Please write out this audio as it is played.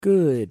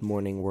Good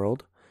morning,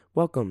 world.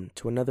 Welcome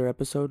to another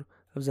episode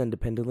of Zen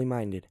Dependently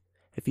Minded.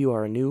 If you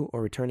are a new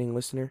or returning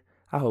listener,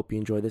 I hope you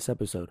enjoy this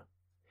episode.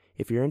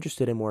 If you're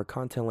interested in more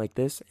content like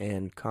this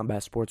and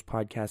combat sports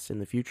podcasts in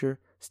the future,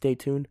 stay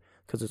tuned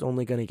because it's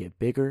only going to get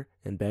bigger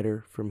and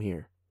better from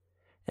here.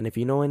 And if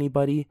you know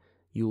anybody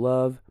you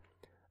love,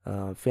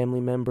 family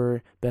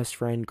member, best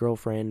friend,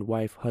 girlfriend,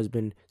 wife,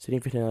 husband,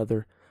 significant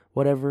other,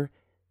 whatever,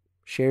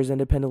 share Zen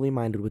Dependently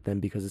Minded with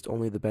them because it's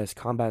only the best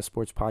combat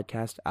sports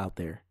podcast out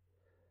there.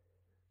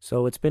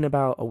 So it's been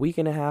about a week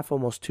and a half,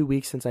 almost 2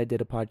 weeks since I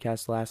did a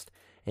podcast last,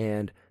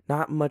 and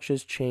not much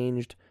has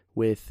changed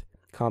with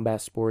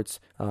combat sports.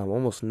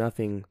 Almost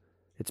nothing.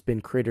 It's been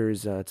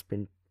critters. It's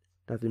been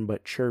nothing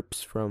but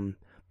chirps from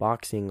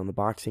boxing on the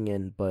boxing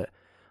end. But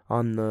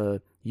on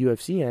the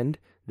UFC end,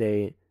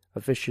 they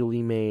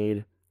officially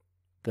made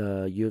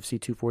the UFC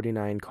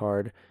 249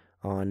 card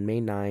on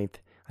May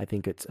 9th. I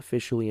think it's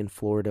officially in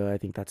Florida. I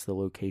think that's the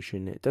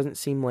location. It doesn't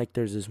seem like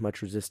there's as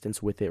much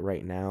resistance with it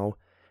right now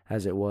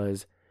as it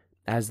was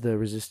as the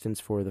resistance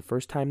for the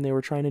first time they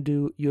were trying to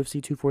do UFC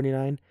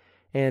 249.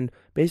 And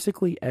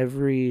basically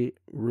every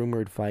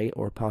rumored fight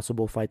or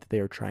possible fight that they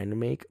are trying to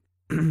make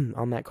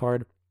on that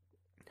card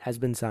has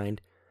been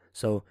signed.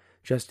 So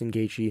Justin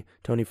Gaethje,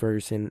 Tony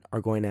Ferguson are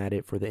going at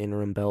it for the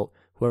interim belt.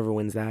 Whoever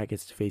wins that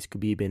gets to face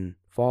Khabib in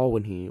fall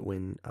when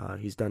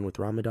he's done with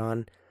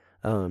Ramadan.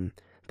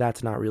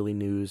 That's not really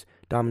news.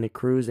 Dominic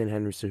Cruz and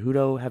Henry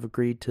Cejudo have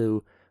agreed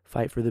to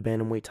fight for the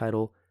bantamweight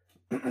title.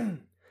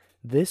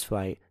 This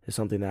fight is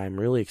something that I'm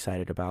really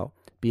excited about.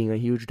 Being a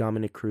huge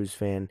Dominic Cruz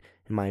fan,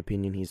 in my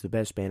opinion, he's the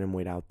best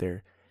bantamweight out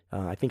there.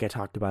 I think I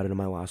talked about it in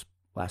my last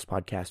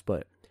podcast,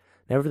 but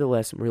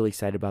nevertheless, I'm really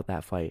excited about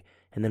that fight.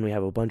 And then we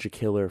have a bunch of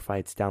killer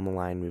fights down the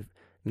line with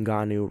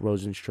Ngannou,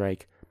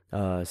 Rosenstrike,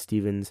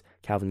 Stevens,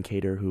 Calvin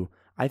Kattar, who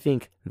I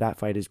think that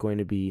fight is going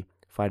to be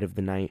fight of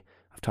the night.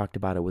 I've talked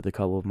about it with a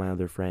couple of my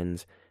other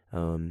friends,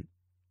 other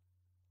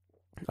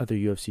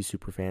UFC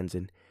super fans,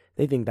 and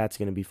they think that's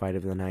going to be fight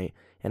of the night.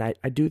 And I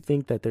do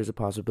think that there's a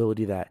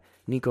possibility that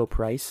Nico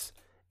Price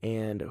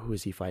and who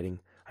is he fighting?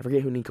 I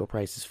forget who Nico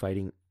Price is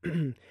fighting.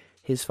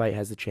 His fight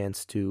has the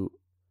chance to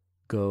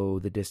go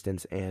the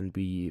distance and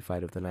be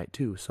fight of the night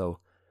too. So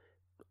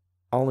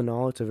all in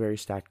all, it's a very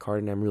stacked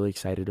card and I'm really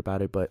excited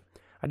about it. But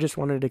I just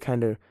wanted to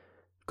kind of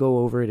go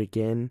over it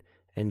again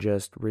and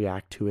just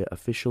react to it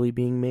officially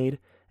being made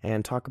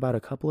and talk about a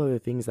couple other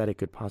things that it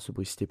could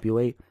possibly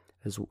stipulate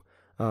as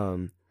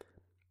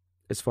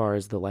far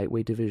as the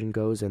lightweight division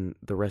goes and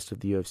the rest of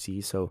the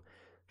UFC. So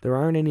there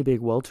aren't any big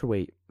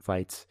welterweight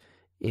fights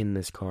in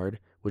this card,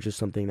 which is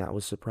something that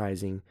was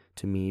surprising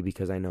to me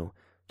because I know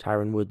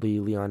Tyron Woodley,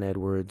 Leon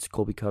Edwards,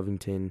 Colby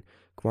Covington,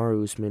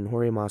 Kamaru Usman,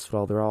 Jorge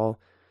Masvidal,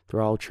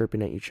 they're all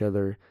chirping at each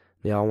other.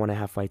 They all want to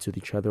have fights with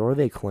each other, or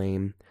they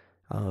claim.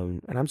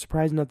 And I'm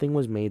surprised nothing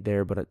was made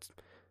there, but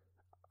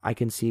I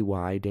can see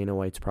why. Dana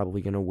White's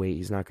probably going to wait.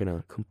 He's not going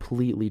to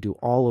completely do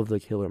all of the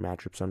killer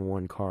matchups on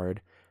one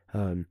card.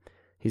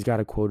 He's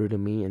got a quota to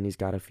meet, and he's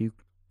got a few.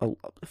 That's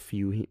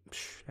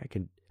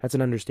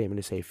an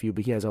understatement to say a few,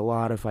 but he has a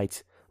lot of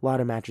fights, a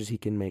lot of matches he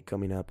can make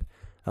coming up.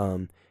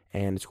 And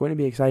it's going to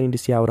be exciting to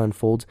see how it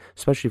unfolds,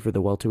 especially for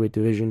the welterweight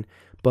division.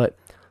 But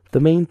the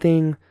main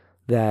thing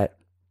that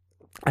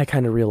I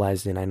kind of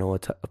realized, and I know a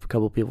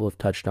couple people have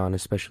touched on,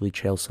 especially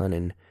Chael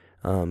Sonnen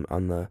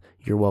on the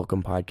You're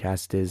Welcome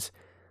podcast, is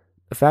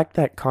the fact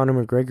that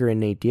Conor McGregor and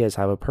Nate Diaz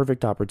have a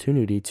perfect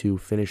opportunity to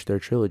finish their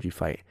trilogy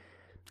fight.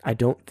 I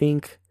don't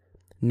think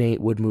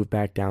Nate would move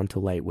back down to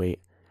lightweight.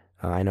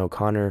 I know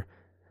Conor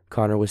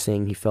was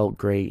saying he felt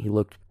great. He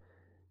looked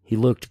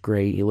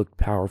great. He looked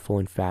powerful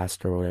and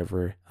fast or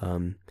whatever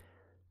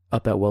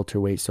up at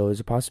welterweight. So there's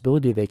a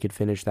possibility they could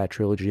finish that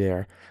trilogy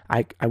there.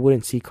 I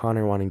wouldn't see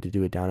Conor wanting to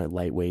do it down at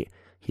lightweight.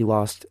 He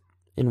lost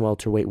in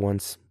welterweight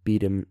once,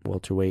 beat him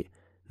welterweight.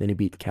 Then he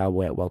beat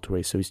Cowboy at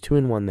welterweight. So he's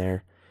 2-1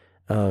 there.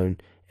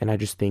 And I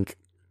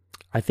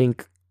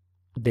think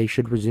they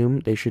should resume.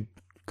 They should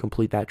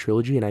complete that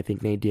trilogy, and I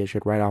think Nate Diaz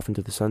should ride off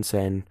into the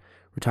sunset and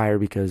retire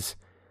because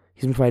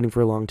he's been fighting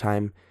for a long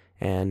time,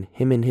 and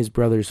him and his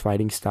brother's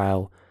fighting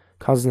style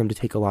causes them to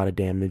take a lot of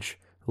damage,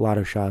 a lot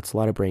of shots, a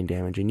lot of brain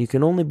damage, and you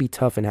can only be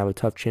tough and have a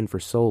tough chin for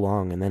so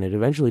long, and then it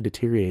eventually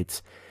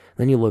deteriorates.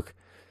 Then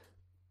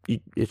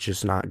it's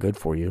just not good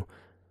for you.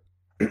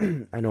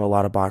 I know a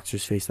lot of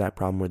boxers face that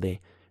problem where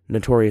they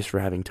notorious for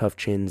having tough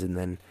chins, and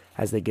then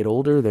as they get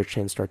older, their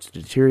chin starts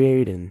to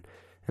deteriorate, and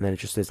then it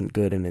just isn't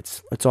good, and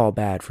it's all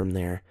bad from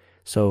there.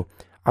 So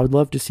I would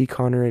love to see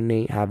Conor and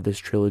Nate have this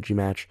trilogy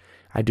match.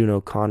 I do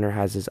know Conor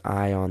has his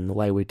eye on the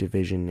lightweight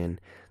division,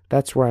 and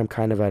that's where I'm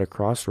kind of at a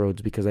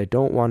crossroads because I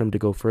don't want him to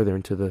go further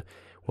into the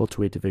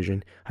welterweight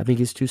division. I think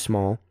he's too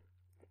small.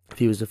 If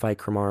he was to fight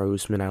Kamaru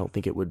Usman, I don't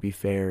think it would be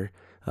fair.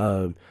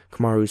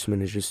 Kamaru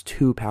Usman is just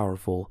too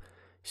powerful.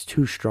 He's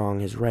too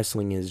strong. His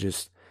wrestling is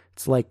just,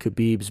 it's like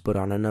Khabib's, but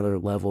on another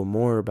level,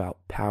 more about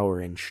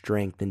power and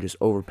strength and just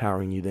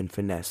overpowering you than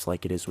finesse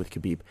like it is with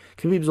Khabib.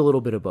 Khabib's a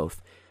little bit of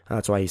both.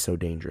 That's why he's so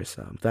dangerous.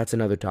 That's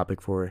another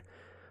topic for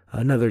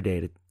another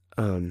day.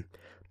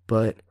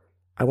 But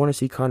I want to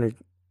see Conor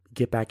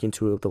get back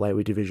into the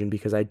lightweight division,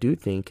 because I do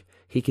think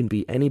he can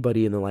beat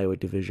anybody in the lightweight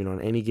division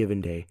on any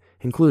given day,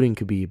 including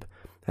Khabib.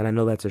 And I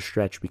know that's a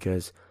stretch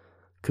because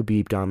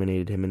Khabib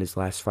dominated him in his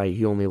last fight.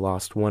 He only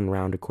lost one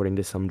round according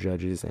to some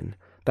judges, and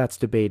that's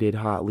debated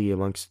hotly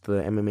amongst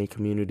the MMA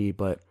community.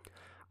 But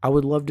I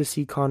would love to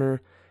see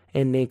Conor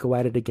and Nate go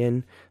at it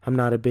again. I'm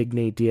not a big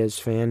Nate Diaz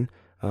fan.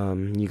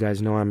 You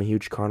guys know I'm a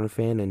huge Conor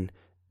fan, and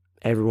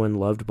everyone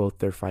loved both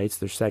their fights.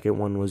 Their second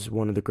one was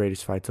one of the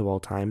greatest fights of all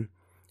time,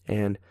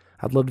 and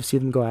I'd love to see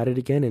them go at it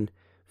again and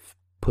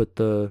put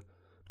the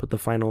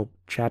final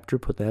chapter,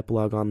 put the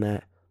epilogue on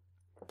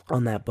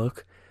that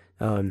book.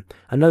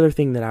 Another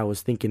thing that I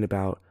was thinking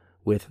about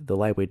with the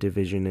lightweight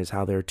division is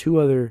how there are two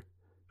other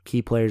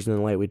key players in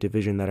the lightweight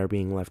division that are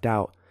being left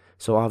out.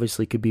 So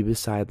obviously Khabib is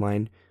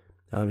sidelined.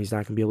 He's not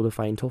going to be able to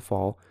fight until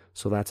fall,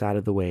 so that's out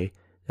of the way.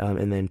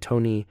 And then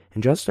Tony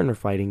and Justin are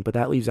fighting, but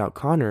that leaves out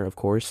Conor, of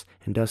course,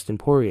 and Dustin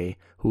Poirier,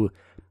 who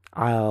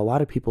a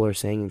lot of people are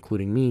saying,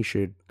 including me,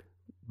 should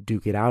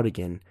duke it out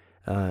again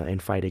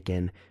and fight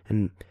again.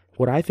 And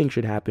what I think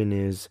should happen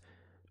is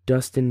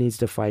Dustin needs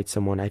to fight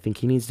someone. I think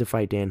he needs to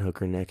fight Dan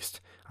Hooker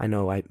next. I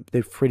know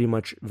they've pretty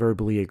much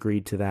verbally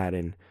agreed to that,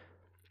 and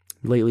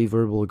lately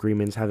verbal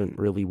agreements haven't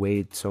really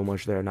weighed so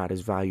much. They're not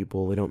as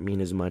valuable. They don't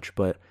mean as much,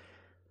 but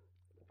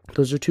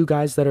those are two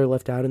guys that are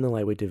left out in the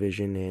lightweight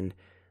division, and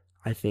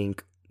I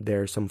think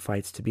there are some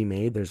fights to be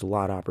made. There's a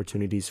lot of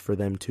opportunities for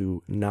them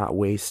to not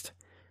waste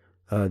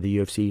the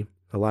UFC.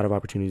 A lot of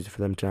opportunities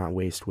for them to not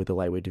waste with the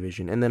lightweight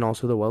division. And then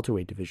also the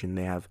welterweight division.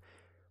 They have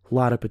a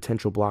lot of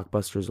potential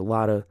blockbusters, a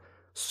lot of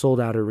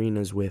sold-out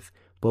arenas with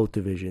both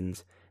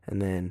divisions.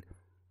 And then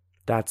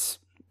that's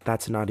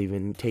not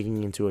even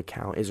taking into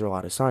account Israel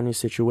Adesanya's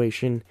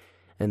situation,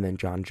 and then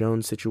John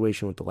Jones'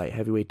 situation with the light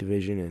heavyweight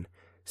division, and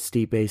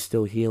Stipe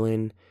still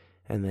healing,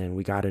 and then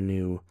we got a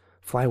new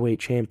flyweight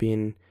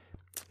champion.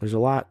 There's a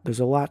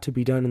lot to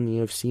be done in the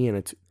UFC, and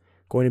it's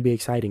going to be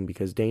exciting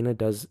because Dana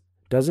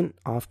doesn't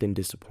often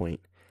disappoint.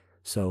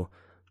 So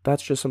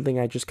that's just something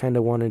I just kind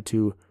of wanted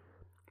to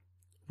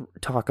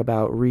re-talk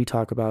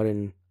about,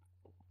 and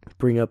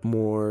bring up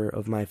more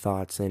of my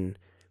thoughts and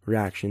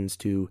reactions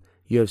to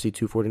UFC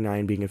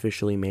 249 being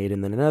officially made.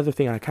 And then another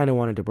thing I kind of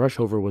wanted to brush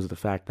over was the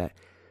fact that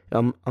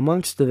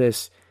amongst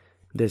this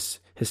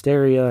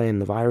hysteria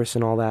and the virus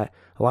and all that,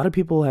 a lot of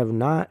people have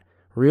not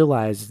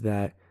realized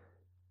that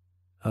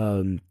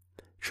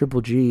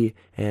Triple G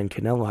and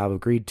Canelo have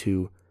agreed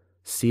to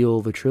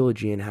seal the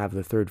trilogy and have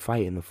the third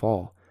fight in the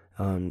fall.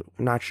 I'm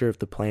not sure if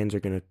the plans are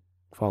going to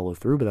follow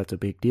through, but that's a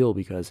big deal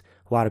because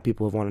a lot of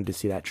people have wanted to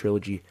see that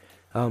trilogy.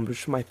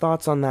 Just my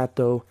thoughts on that,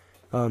 though.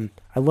 I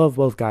love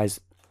both guys.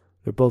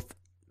 They're both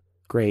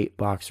great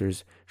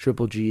boxers.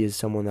 Triple G is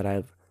someone that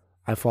I've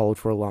followed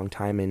for a long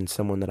time and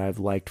someone that I've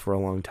liked for a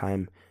long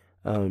time.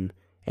 And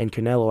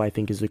Canelo, I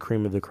think, is the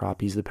cream of the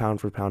crop. He's the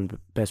pound-for-pound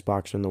best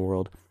boxer in the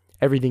world.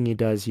 Everything he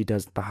does at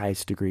the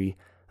highest degree.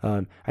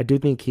 I do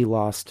think he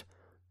lost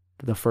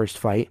the first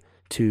fight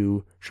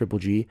to Triple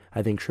G.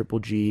 I think Triple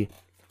G,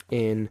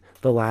 in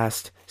the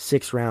last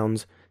 6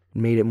 rounds,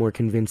 made it more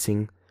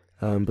convincing.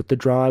 But the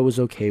draw I was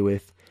okay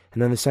with.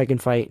 And then the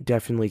second fight,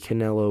 definitely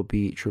Canelo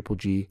beat Triple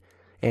G.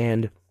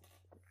 And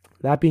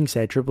that being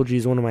said, Triple G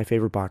is one of my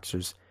favorite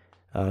boxers.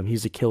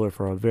 He's a killer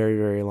for a very,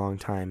 very long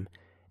time.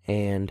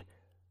 And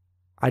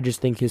I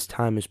just think his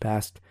time has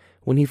passed.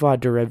 When he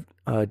fought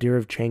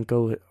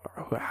Derevchenko,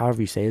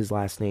 however you say his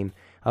last name,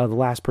 the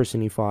last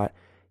person he fought,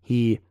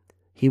 he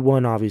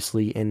won,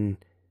 obviously, and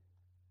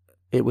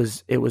it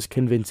was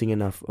convincing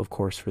enough, of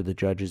course, for the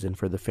judges and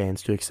for the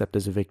fans to accept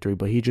as a victory.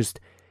 But he just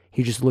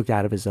looked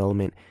out of his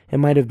element. It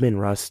might have been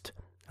rust.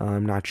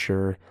 I'm not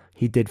sure.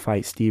 He did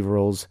fight Steve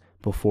Rolls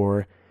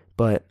before,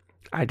 but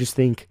I just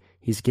think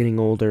he's getting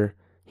older.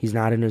 He's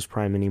not in his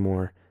prime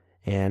anymore,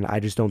 and I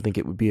just don't think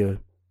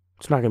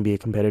it's not going to be a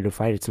competitive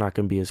fight. It's not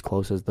going to be as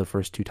close as the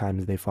first 2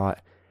 times they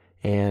fought,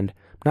 and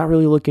I'm not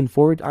really looking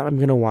forward. I'm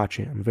going to watch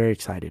it. I'm very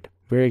excited.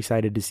 Very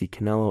excited to see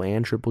Canelo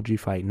and Triple G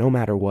fight, no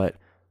matter what,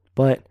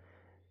 but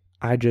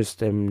I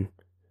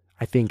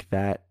think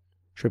that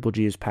Triple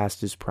G is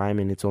past his prime,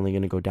 and it's only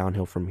going to go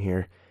downhill from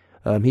here.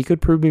 He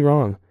could prove me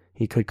wrong.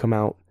 He could come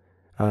out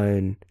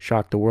and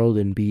shock the world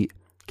and beat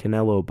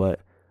Canelo,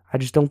 but I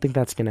just don't think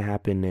that's going to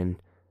happen, and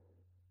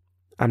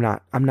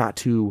I'm not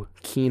too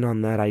keen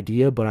on that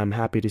idea, but I'm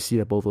happy to see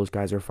that both those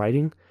guys are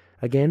fighting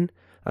again,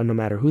 no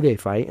matter who they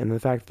fight, and the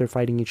fact that they're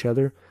fighting each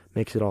other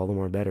makes it all the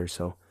more better.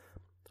 So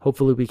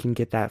hopefully we can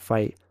get that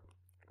fight,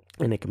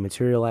 and it can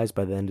materialize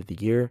by the end of the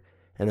year.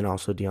 And then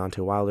also Deontay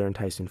Wilder and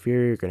Tyson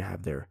Fury are going to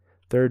have their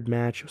third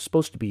match. It was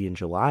supposed to be in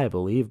July, I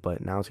believe,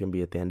 but now it's going to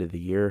be at the end of the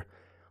year.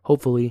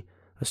 Hopefully,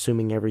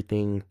 assuming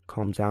everything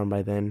calms down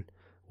by then,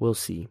 we'll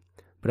see.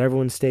 But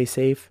everyone stay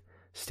safe,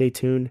 stay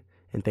tuned,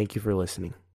 and thank you for listening.